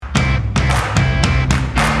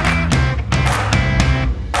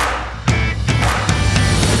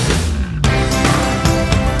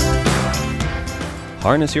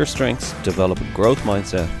Harness your strengths, develop a growth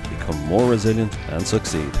mindset, become more resilient and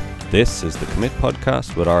succeed. This is the Commit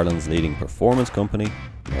Podcast with Ireland's leading performance company,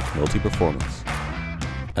 McNulty Performance.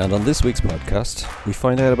 And on this week's podcast, we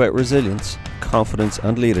find out about resilience, confidence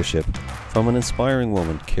and leadership from an inspiring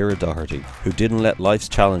woman, Ciara Doherty, who didn't let life's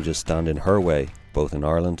challenges stand in her way, both in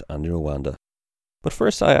Ireland and in Rwanda. But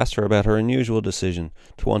first I asked her about her unusual decision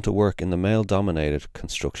to want to work in the male-dominated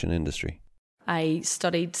construction industry. I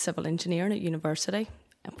studied civil engineering at university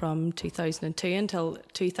from 2002 until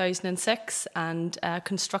 2006, and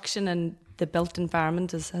construction and the built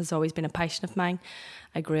environment has always been a passion of mine.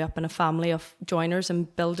 I grew up in a family of joiners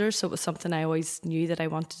and builders, so it was something I always knew that I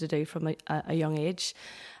wanted to do from a young age.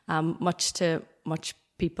 Much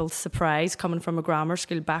people's surprise, coming from a grammar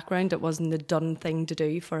school background, it wasn't the done thing to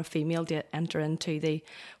do for a female to enter into the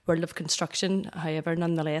world of construction. However,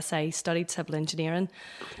 nonetheless, I studied civil engineering.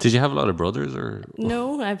 Did you have a lot of brothers or?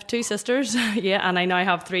 No, I have 2 sisters, yeah, and I now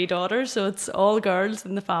have 3 daughters, so it's all girls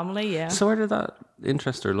in the family, yeah. So where did that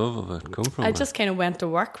interest or love of it come from? I just kind of went to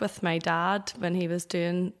work with my dad when he was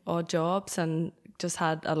doing odd jobs and just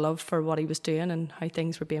had a love for what he was doing and how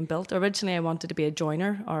things were being built. Originally, I wanted to be a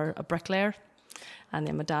joiner or a bricklayer. And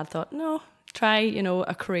then my dad thought, no, try,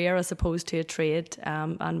 a career as opposed to a trade.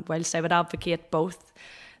 And whilst I would advocate both,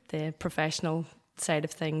 the professional side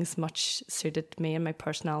of things much suited me and my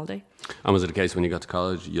personality. And was it a case when you got to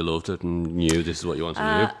college, you loved it and knew this is what you wanted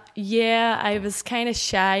to do? Yeah, I was kind of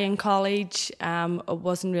shy in college. It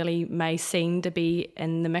wasn't really my scene to be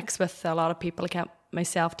in the mix with a lot of people. I kept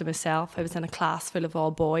myself to myself. I was in a class full of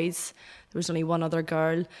all boys. There was only one other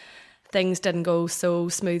girl. Things didn't go so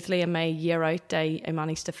smoothly in my year out. I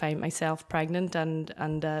managed to find myself pregnant and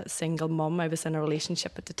a single mum. I was in a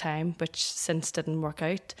relationship at the time, which since didn't work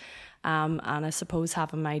out. And I suppose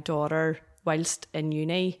having my daughter whilst in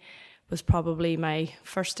uni was probably my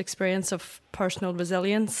first experience of personal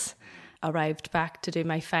resilience. Arrived back to do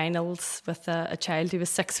my finals with a child who was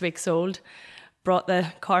 6 weeks old. Brought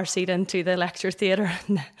the car seat into the lecture theatre,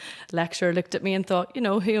 and the lecturer looked at me and thought,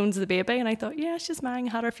 who owns the baby? And I thought, yeah, she's mine,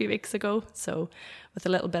 had her a few weeks ago. So with a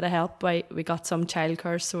little bit of help, we got some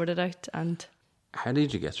childcare sorted out. And how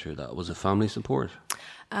did you get through that? Was it family support?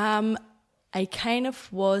 I kind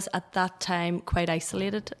of was at that time quite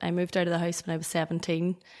isolated. I moved out of the house when I was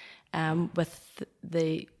 17 with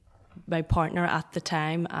my partner at the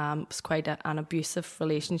time. It was quite an abusive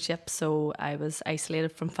relationship, so I was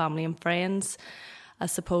isolated from family and friends. I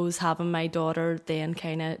suppose having my daughter then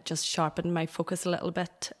kind of just sharpened my focus a little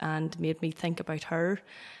bit and made me think about her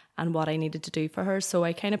and what I needed to do for her. So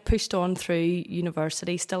I kind of pushed on through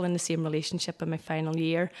university, still in the same relationship in my final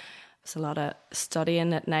year. It was a lot of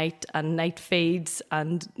studying at night and night feeds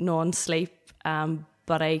and non-sleep,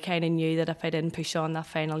 but I kind of knew that if I didn't push on that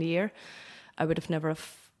final year, I would have never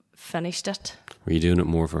finished it. Were you doing it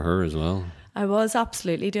more for her as well? I was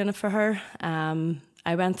absolutely doing it for her.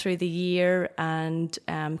 I went through the year, and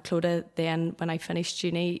Clodagh then, when I finished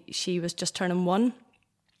uni, she was just turning 1.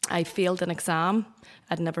 I failed an exam.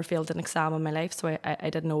 I'd never failed an exam in my life, so I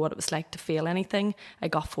didn't know what it was like to fail anything. I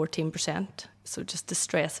got 14%, so just the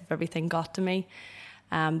stress of everything got to me.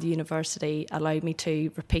 The university allowed me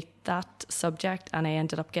to repeat that subject, and I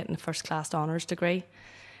ended up getting a first-class honours degree.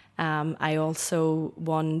 I also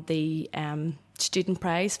won the student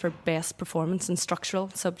prize for best performance in structural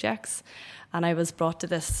subjects, and I was brought to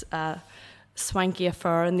this swanky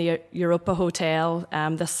affair in the Europa Hotel,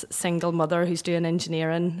 this single mother who's doing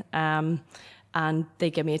engineering, and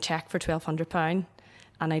they gave me a cheque for £1,200,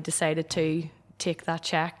 and I decided to take that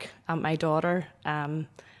cheque at my daughter, and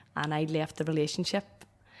I left the relationship.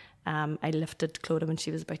 I lifted Clodagh when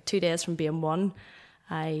she was about 2 days from being 1.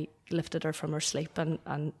 I lifted her from her sleep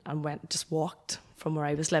and walked from where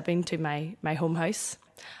I was living to my home house,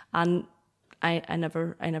 and I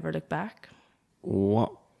never looked back.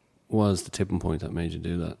 What was the tipping point that made you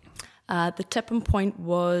do that? The tipping point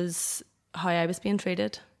was how I was being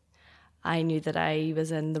treated. I knew that I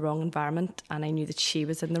was in the wrong environment, and I knew that she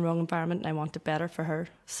was in the wrong environment, and I wanted better for her.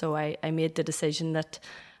 So I made the decision that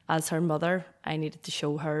as her mother, I needed to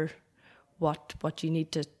show her what you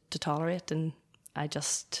need to tolerate, and I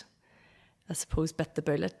suppose, bit the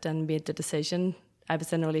bullet and made the decision. I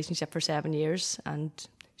was in a relationship for 7 years, and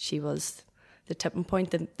she was the tipping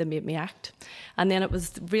point that made me act. And then it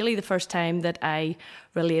was really the first time that I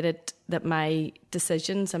related that my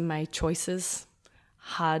decisions and my choices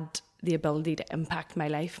had the ability to impact my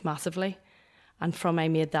life massively. And from I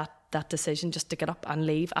made that decision just to get up and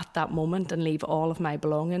leave at that moment and leave all of my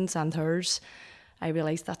belongings and hers, I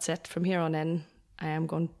realised that's it. From here on in, I am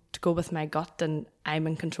going to go with my gut, and I'm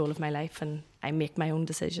in control of my life and I make my own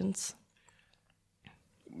decisions.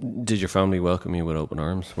 Did your family welcome you with open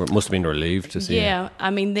arms? It must have been relieved to see you. Yeah, I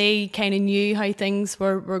mean, they kind of knew how things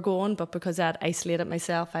were going, but because I'd isolated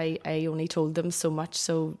myself, I only told them so much.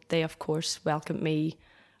 So they, of course, welcomed me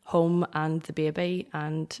home and the baby,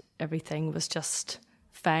 and everything was just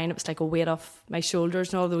fine. It was like a weight off my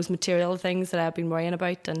shoulders and all those material things that I've been worrying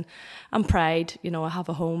about, and pride. You know, I have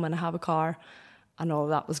a home and I have a car, and all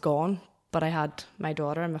that was gone. But I had my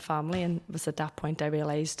daughter and my family, and it was at that point I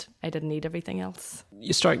realised I didn't need everything else.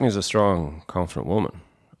 You strike me as a strong, confident woman.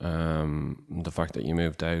 The fact that you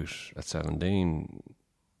moved out at 17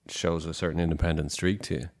 shows a certain independent streak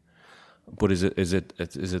to you. But is it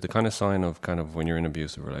the kind of sign of kind of when you're in an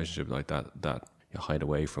abusive relationship like that you hide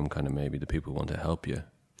away from kind of maybe the people who want to help you?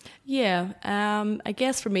 Yeah, I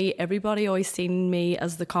guess for me, everybody always seen me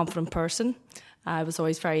as the confident person. I was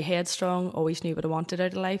always very headstrong, always knew what I wanted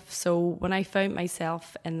out of life. So when I found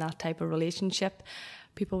myself in that type of relationship,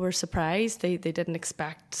 people were surprised. They didn't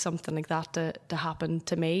expect something like that to happen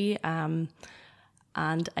to me. And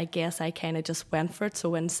I guess I kind of just went for it.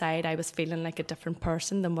 So inside I was feeling like a different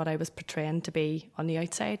person than what I was portraying to be on the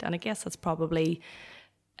outside. And I guess that's probably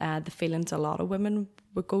the feelings a lot of women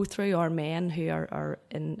would go through, or men who are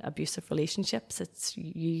in abusive relationships. It's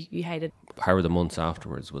you hide it. How were the months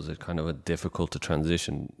afterwards? Was it kind of a difficult to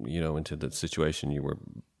transition, into the situation you were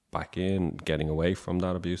back in, getting away from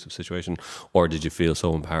that abusive situation? Or did you feel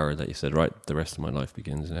so empowered that you said, right, the rest of my life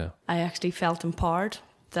begins now? I actually felt empowered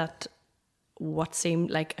that what seemed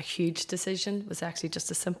like a huge decision was actually just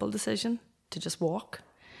a simple decision to just walk.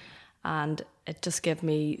 And it just gave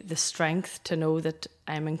me the strength to know that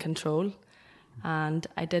I'm in control. And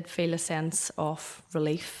I did feel a sense of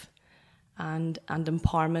relief and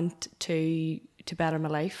empowerment to better my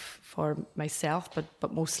life for myself,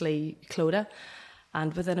 but mostly Clodagh.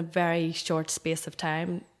 And within a very short space of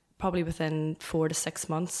time, probably within 4 to 6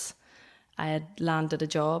 months, I had landed a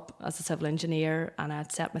job as a civil engineer, and I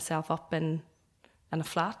had set myself up in a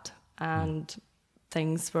flat, and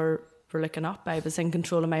things were looking up. I was in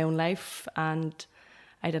control of my own life, and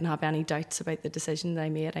I didn't have any doubts about the decision that I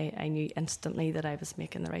made. I knew instantly that I was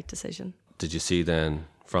making the right decision. Did you see then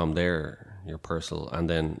from there, your personal, and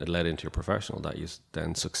then it led into your professional, that you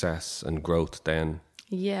then success and growth then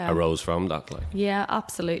arose from that? Yeah,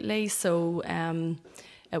 absolutely. So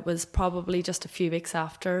it was probably just a few weeks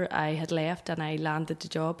after I had left, and I landed the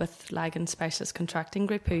job with Lagan Specialist Contracting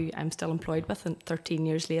Group, who I'm still employed with, and 13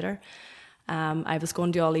 years later. I was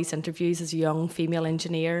going to do all these interviews as a young female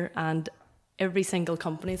engineer, and every single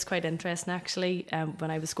company, it's quite interesting actually,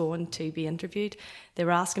 when I was going to be interviewed, they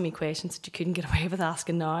were asking me questions that you couldn't get away with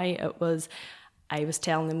asking now. I was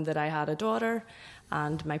telling them that I had a daughter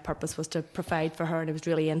and my purpose was to provide for her, and I was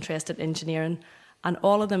really interested in engineering, and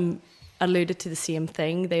all of them alluded to the same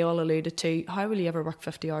thing. They all alluded to, how will you ever work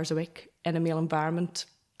 50 hours a week in a male environment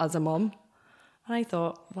as a mum? And I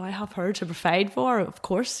thought, well, I have her to provide for. Of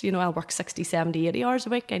course, I'll work 60, 70, 80 hours a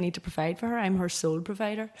week. I need to provide for her. I'm her sole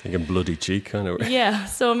provider. Thinking bloody cheek kind of. Yeah.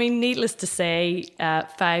 So, needless to say,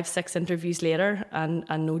 5, 6 interviews later, and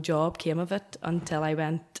no job came of it until I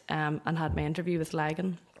went and had my interview with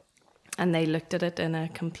Lagan. And they looked at it in a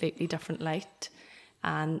completely different light.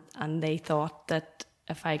 And they thought that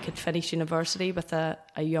if I could finish university with a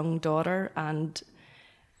young daughter, and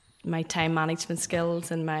my time management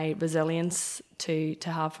skills and my resilience to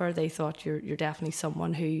have her, they thought you're definitely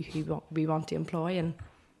someone who we want to employ. And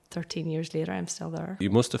 13 years later, I'm still there. You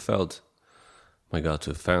must have felt, my God, to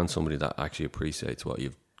have found somebody that actually appreciates what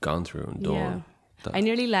you've gone through and done. Yeah. I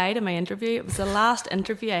nearly lied in my interview. It was the last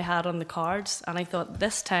interview I had on the cards, and I thought,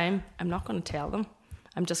 this time I'm not going to tell them.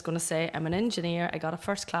 I'm just going to say I'm an engineer, I got a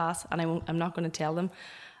first class, and I'm not going to tell them.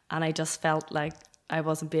 And I just felt like I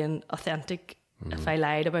wasn't being authentic if I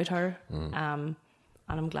lied about her.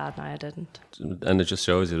 And I'm glad now I didn't. And it just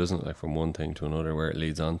shows you, doesn't it, from one thing to another, where it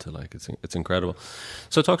leads on to, it's incredible.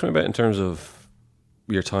 So talk to me about, in terms of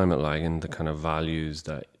your time at Lagan, the kind of values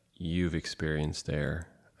that you've experienced there,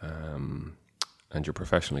 and your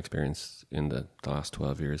professional experience in the last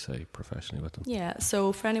 12 years, say, professionally with them. Yeah,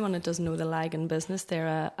 so for anyone that doesn't know the Lagan business,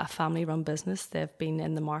 they're a family-run business. They've been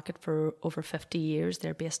in the market for over 50 years.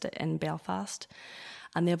 They're based in Belfast.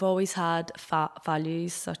 And they've always had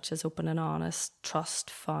values such as open and honest, trust,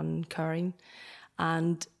 fun, caring.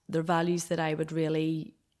 And they're values that I would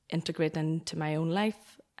really integrate into my own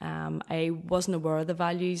life. I wasn't aware of the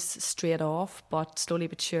values straight off, but slowly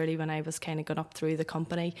but surely when I was kind of going up through the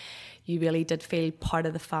company, you really did feel part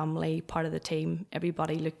of the family, part of the team.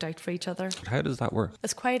 Everybody looked out for each other. But how does that work?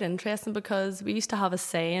 It's quite interesting because we used to have a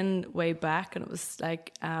saying way back, and it was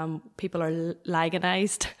like people are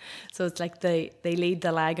Laganized. So it's like they lead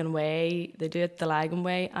the Lagan way, they do it the Lagan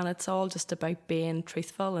way, and it's all just about being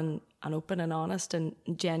truthful and open and honest and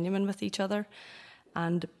genuine with each other.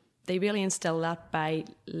 And they really instill that by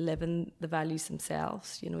living the values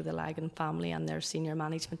themselves. You know, the Lagan family and their senior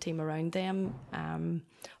management team around them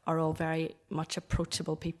are all very much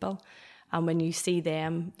approachable people. And when you see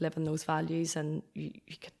them living those values, and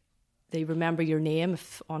they remember your name,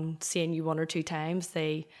 if on seeing you one or two times,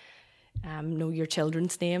 they know your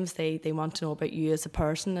children's names. They want to know about you as a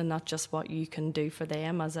person and not just what you can do for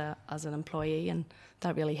them as an employee. And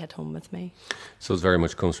that really hit home with me. So it very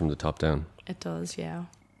much comes from the top down. It does, yeah.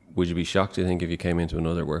 Would you be shocked, do you think, if you came into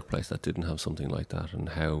another workplace that didn't have something like that, and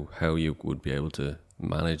how you would be able to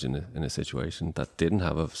manage in a situation that didn't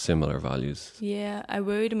have similar values? Yeah, I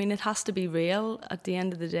would. I mean, it has to be real. At the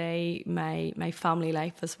end of the day, my family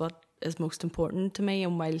life is what is most important to me,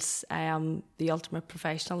 and whilst I am the ultimate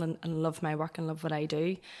professional and love my work and love what I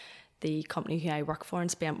do, the company who I work for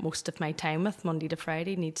and spend most of my time with Monday to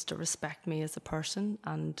Friday needs to respect me as a person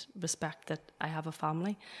and respect that I have a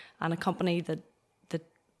family. And a company that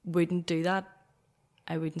wouldn't do that,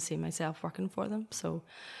 I wouldn't see myself working for them. So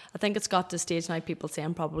I think it's got to the stage now people say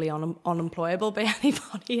I'm probably unemployable by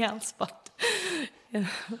anybody else. But yeah.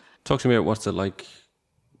 Talk to me about what's it like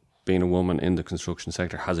being a woman in the construction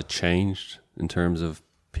sector. Has it changed in terms of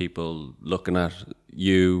people looking at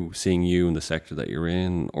you, seeing you in the sector that you're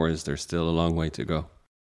in, or is there still a long way to go?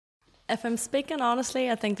 If I'm speaking honestly,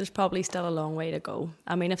 I think there's probably still a long way to go.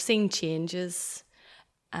 I mean, I've seen changes.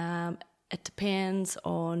 It depends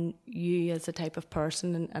on you as a type of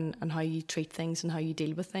person and how you treat things and how you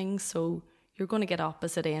deal with things. So you're going to get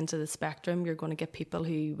opposite ends of the spectrum. You're going to get people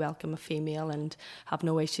who welcome a female and have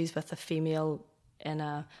no issues with a female in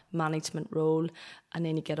a management role. And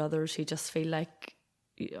then you get others who just feel like,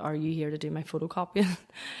 are you here to do my photocopying?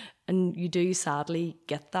 And you do sadly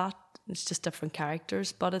get that. It's just different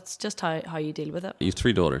characters, but it's just how you deal with it. You have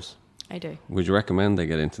 3 daughters. I do. Would you recommend they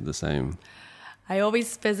get into the same? I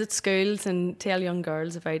always visit schools and tell young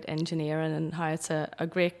girls about engineering and how it's a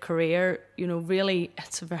great career. You know, really,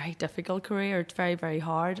 it's a very difficult career. It's very, very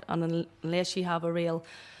hard. And unless you have a real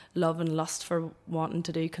love and lust for wanting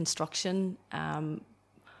to do construction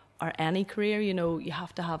or any career, you know, you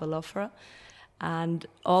have to have a love for it. And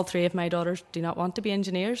all 3 of my daughters do not want to be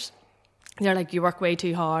engineers. They're like, you work way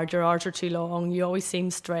too hard, your hours are too long, you always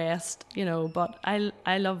seem stressed, you know, but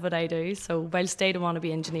I love what I do. So whilst they don't want to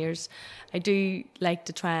be engineers, I do like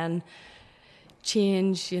to try and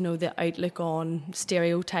change, you know, the outlook on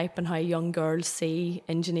stereotype and how young girls see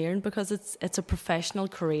engineering, because it's a professional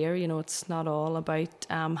career. You know, it's not all about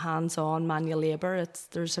hands-on manual labour.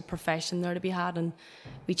 There's a profession there to be had, and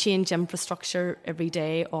we change infrastructure every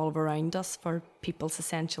day all around us for people's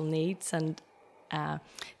essential needs. And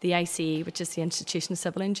the ICE, which is the Institution of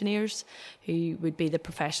Civil Engineers, who would be the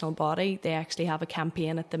professional body, they actually have a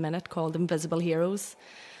campaign at the minute called Invisible Heroes.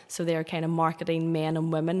 So they're kind of marketing men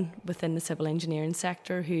and women within the civil engineering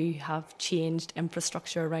sector who have changed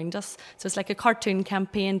infrastructure around us. So it's like a cartoon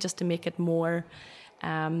campaign just to make it more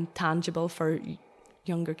tangible for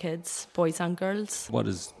younger kids, boys and girls. What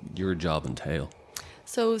does your job entail?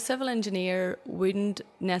 So civil engineer wouldn't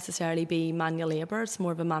necessarily be manual labour, it's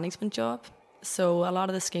more of a management job. So a lot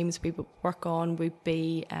of the schemes we work on would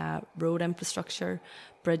be road infrastructure,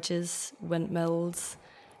 bridges, windmills,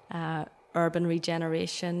 urban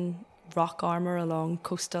regeneration, rock armour along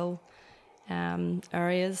coastal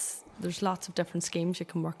areas. There's lots of different schemes you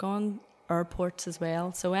can work on, airports as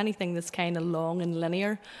well. So anything that's kind of long and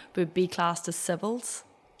linear would be classed as civils,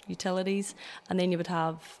 utilities. And then you would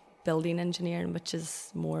have building engineering, which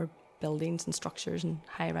is more buildings and structures and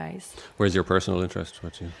high rise. Where's your personal interest?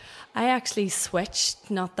 I actually switched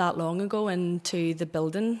not that long ago into the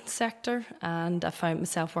building sector, and I found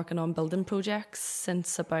myself working on building projects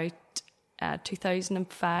since about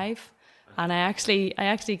 2005. And I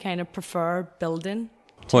actually kind of prefer building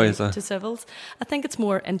Why is that? to civils. I think it's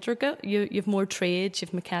more intricate. You've more trades,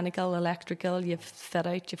 you've mechanical, electrical, you've fit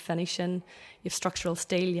out, you've finishing, you've structural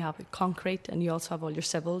steel, you have concrete, and you also have all your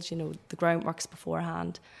civils, you know, the groundworks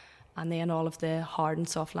beforehand, and then all of the hard and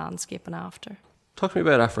soft landscaping after. Talk to me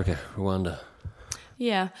about Africa, Rwanda.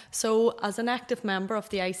 Yeah, so as an active member of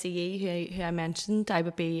the ICE, who I mentioned, I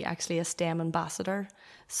would be actually a STEM ambassador.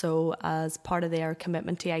 So as part of their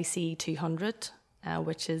commitment to ICE 200,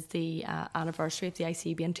 which is the anniversary of the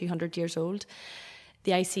ICE being 200 years old,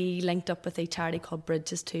 the ICE linked up with a charity called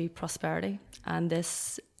Bridges to Prosperity, and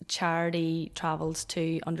this charity travels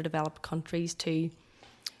to underdeveloped countries to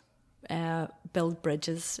build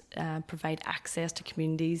bridges, provide access to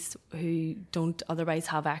communities who don't otherwise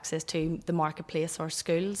have access to the marketplace or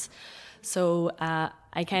schools. So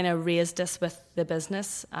I kind of raised this with the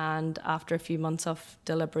business, and after a few months of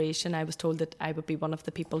deliberation, I was told that I would be one of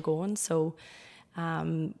the people going. So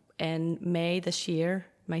in May this year,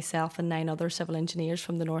 myself and 9 other civil engineers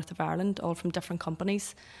from the north of Ireland, all from different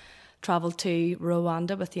companies, travelled to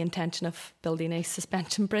Rwanda with the intention of building a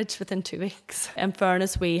suspension bridge within 2 weeks. In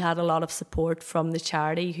fairness, we had a lot of support from the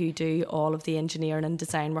charity who do all of the engineering and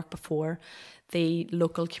design work before. The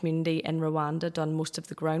local community in Rwanda done most of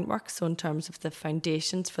the groundwork, so in terms of the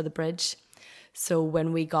foundations for the bridge. So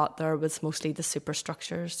when we got there, it was mostly the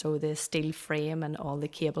superstructure, so the steel frame and all the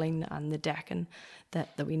cabling and the decking that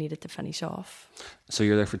we needed to finish off. So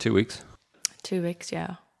you're there for 2 weeks? 2 weeks,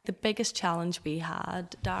 yeah. The biggest challenge we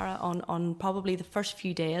had, Dara, on probably the first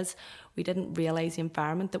few days, we didn't realise the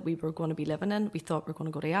environment that we were going to be living in. We thought we were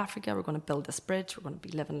going to go to Africa, we're going to build this bridge, we're going to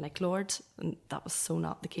be living like lords, and that was so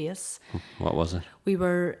not the case. What was it? We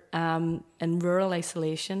were in rural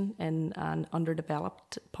isolation in an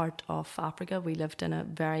underdeveloped part of Africa. We lived in a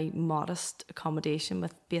very modest accommodation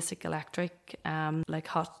with basic electric, like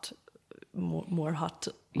hot, more hot,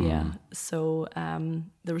 yeah. So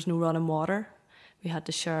there was no running water. We had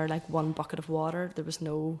to share like one bucket of water. There was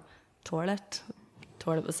no toilet.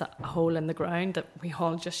 Toilet was a hole in the ground that we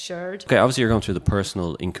all just shared. Okay, obviously you're going through the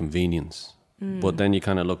personal inconvenience, but then you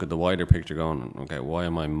kind of look at the wider picture going, okay, why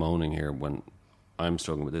am I moaning here when I'm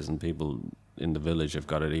struggling with this and people in the village have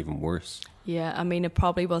got it even worse? Yeah, I mean, it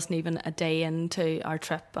probably wasn't even a day into our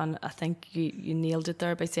trip, and I think you nailed it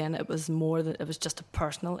there by saying it was more that it was just a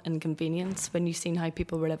personal inconvenience. When you seen how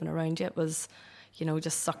people were living around you, it was, you know,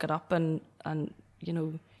 just suck it up and you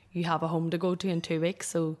know, you have a home to go to in 2 weeks,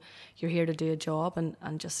 so you're here to do a job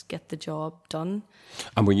and just get the job done.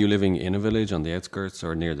 And were you living in a village on the outskirts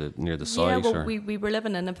or near the site? Yeah, well, we were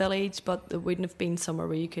living in a village, but it wouldn't have been somewhere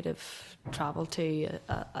where you could have travelled to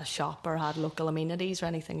a shop or had local amenities or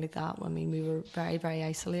anything like that. I mean, we were very, very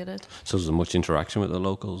isolated. So was there much interaction with the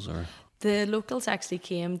locals, or...? The locals actually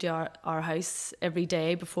came to our house every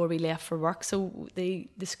day before we left for work. So the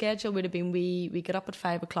schedule would have been we got up at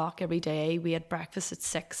 5 o'clock every day. We had breakfast at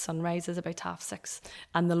 6, sunrise is about 6:30.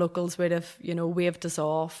 And the locals would have, you know, waved us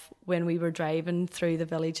off when we were driving through the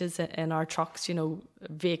villages in our trucks. You know,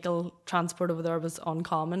 vehicle transport over there was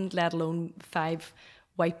uncommon, let alone 5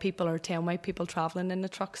 white people or 10 white people travelling in the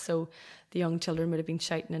trucks. So the young children would have been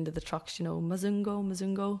shouting into the trucks, you know, Mazungo,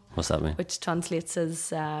 Mazungo. What's that mean? Which translates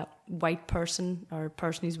as white person or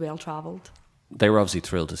person who's well travelled. They were obviously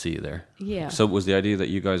thrilled to see you there. Yeah. So was the idea that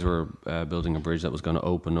you guys were building a bridge that was going to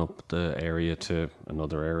open up the area to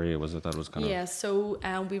another area? Was it that was kind of... Yeah, so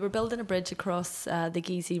we were building a bridge across the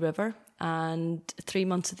Gizeh River, and 3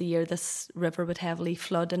 months of the year this river would heavily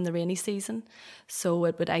flood in the rainy season. So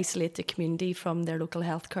it would isolate the community from their local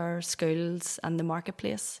healthcare, schools and the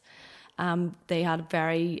marketplace. They had a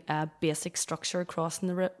very basic structure crossing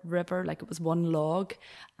the river, like it was one log,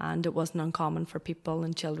 and it wasn't uncommon for people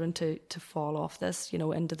and children to fall off this, you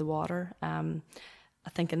know, into the water. I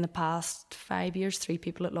think in the past 5 years, 3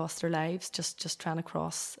 people had lost their lives just trying to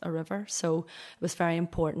cross a river. So it was very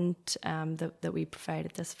important that we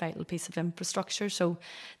provided this vital piece of infrastructure so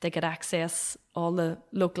they could access all the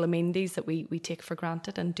local amenities that we take for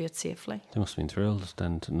granted and do it safely. They must have been thrilled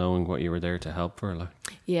then to knowing what you were there to help for. Like.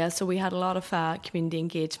 Yeah, so we had a lot of community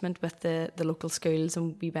engagement with the local schools,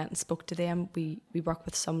 and we went and spoke to them. We worked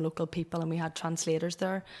with some local people and we had translators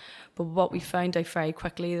there. But what we found out very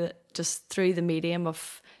quickly, that just through the medium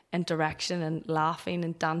of interaction and laughing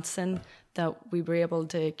and dancing, that we were able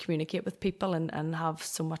to communicate with people and have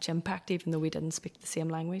so much impact even though we didn't speak the same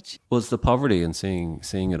language. Was the poverty and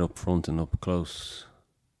seeing it up front and up close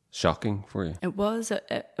shocking for you? It was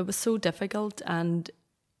so difficult, and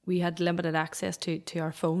we had limited access to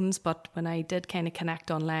our phones, but when I did kind of connect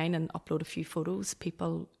online and upload a few photos,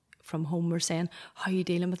 people from home were saying, how are you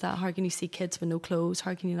dealing with that? How can you see kids with no clothes?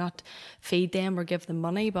 How can you not feed them or give them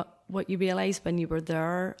money? But what you realise when you were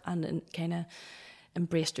there and kind of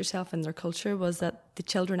embraced yourself in their culture was that the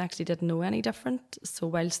children actually didn't know any different. So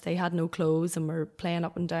whilst they had no clothes and were playing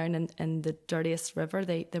up and down in the dirtiest river,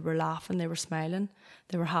 they were laughing, they were smiling,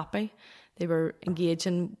 they were happy, they were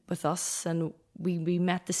engaging with us, and we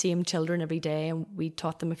met the same children every day and we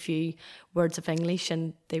taught them a few words of English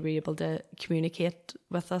and they were able to communicate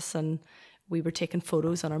with us, and we were taking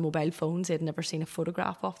photos on our mobile phones. They'd never seen a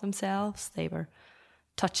photograph of themselves. They were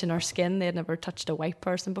touching our skin. They had never touched a white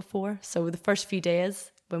person before. So the first few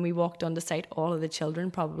days when we walked on the site, all of the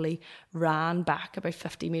children probably ran back about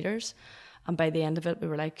 50 metres. And by the end of it, we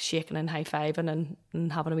were like shaking and high-fiving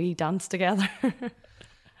and having a wee dance together.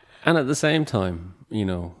 And at the same time, you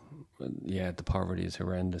know, yeah, the poverty is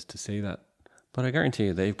horrendous to see that. But I guarantee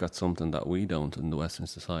you they've got something that we don't in the Western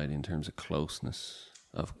society in terms of closeness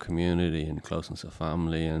of community and closeness of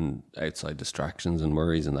family and outside distractions and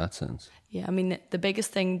worries in that sense. Yeah, I mean, the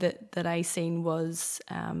biggest thing that I seen was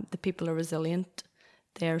the people are resilient,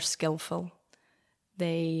 they're skillful,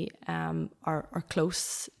 they are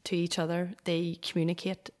close to each other, they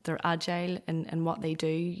communicate, they're agile in what they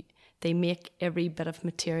do, they make every bit of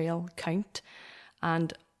material count,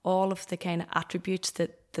 and all of the kind of attributes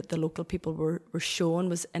that the local people were showing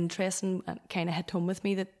was interesting and kind of hit home with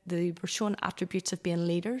me, that they were showing attributes of being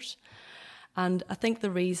leaders. And I think the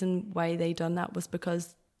reason why they done that was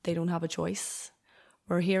because they don't have a choice.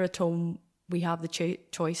 We're here at home, we have the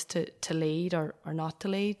choice to lead or not to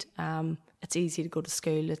lead. It's easy to go to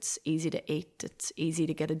school, it's easy to eat, it's easy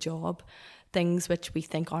to get a job. Things which we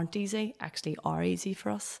think aren't easy actually are easy for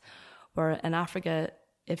us. Where in Africa,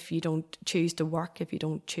 if you don't choose to work, if you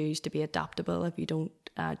don't choose to be adaptable, if you don't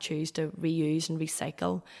choose to reuse and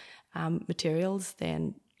recycle materials,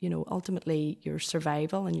 then, you know, ultimately your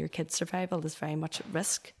survival and your kids' survival is very much at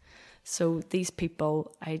risk. So these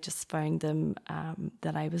people, I just found them,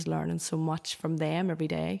 that I was learning so much from them every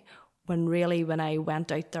day, when really when I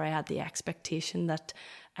went out there, I had the expectation that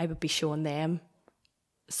I would be showing them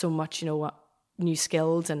so much, you know, what new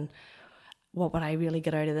skills and what would I really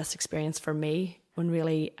get out of this experience for me, when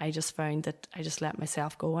really I just found that I just let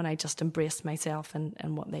myself go and I just embraced myself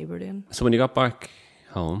and what they were doing. So when you got back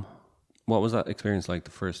home, what was that experience like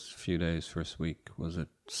the first few days, first week? Was it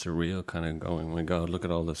surreal, kind of going, oh my God, look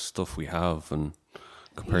at all the stuff we have, and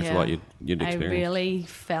compared to what you'd experienced? I really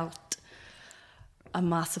felt a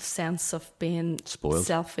massive sense of being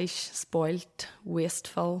selfish, spoilt,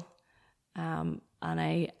 wasteful. And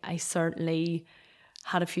I certainly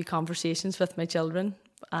had a few conversations with my children,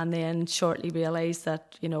 and then shortly realised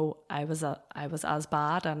that, you know, I was as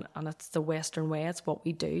bad, and it's the Western way, it's what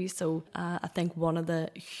we do. So I think one of the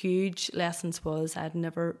huge lessons was I'd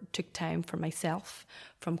never took time for myself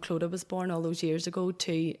from Clodagh was born all those years ago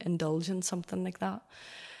to indulge in something like that.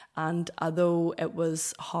 And although it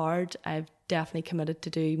was hard, I've definitely committed to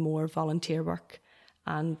do more volunteer work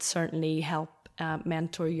and certainly help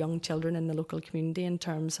mentor young children in the local community in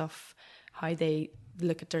terms of how they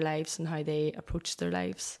look at their lives and how they approach their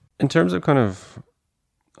lives. In terms of kind of,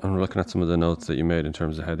 I'm looking at some of the notes that you made in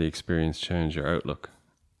terms of how the experience changed your outlook.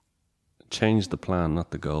 Change the plan,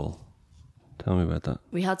 not the goal. Tell me about that.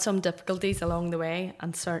 We had some difficulties along the way,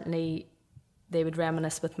 and certainly they would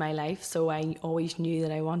reminisce with my life. So I always knew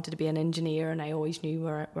that I wanted to be an engineer, and I always knew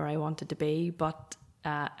where I wanted to be, but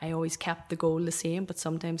I always kept the goal the same, but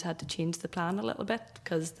sometimes had to change the plan a little bit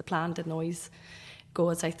because the plan didn't always go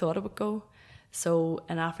as I thought it would go. So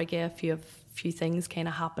in Africa, a few things kind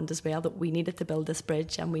of happened as well, that we needed to build this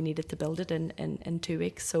bridge and we needed to build it in 2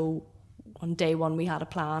 weeks. So on day 1 we had a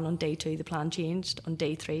plan, on day 2 the plan changed, on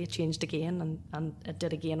day 3 it changed again, and it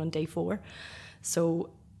did again on day 4.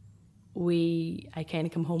 So I kind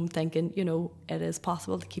of come home thinking, you know, it is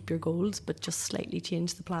possible to keep your goals, but just slightly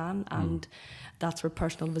change the plan. And that's where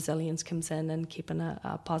personal resilience comes in, and keeping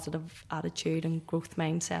a positive attitude and growth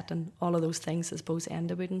mindset and all of those things, I suppose,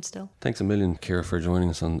 Enda would instill. Thanks a million, Ciara, for joining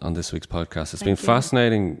us on this week's podcast. It's been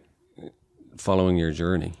fascinating following your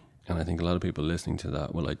journey, and I think a lot of people listening to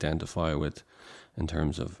that will identify with in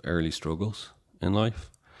terms of early struggles in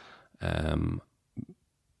life,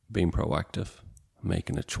 being proactive,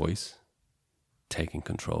 making a choice, taking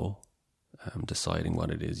control, deciding what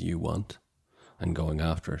it is you want and going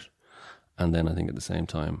after it. And then I think at the same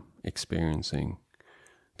time experiencing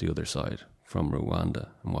the other side from Rwanda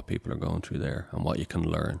and what people are going through there and what you can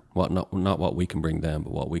learn. Not what we can bring them,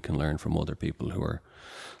 but what we can learn from other people who are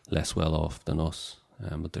less well off than us.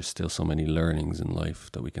 But there's still so many learnings in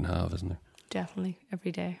life that we can have, isn't there? Definitely,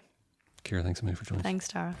 every day. Ciara, thanks so much for joining us. Thanks,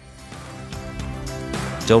 Tara.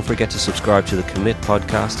 Don't forget to subscribe to the Commit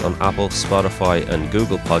podcast on Apple, Spotify and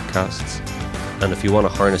Google Podcasts. And if you want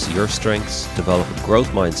to harness your strengths, develop a growth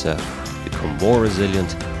mindset, become more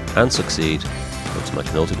resilient and succeed, go to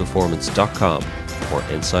McNultyPerformance.com for more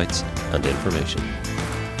insights and information.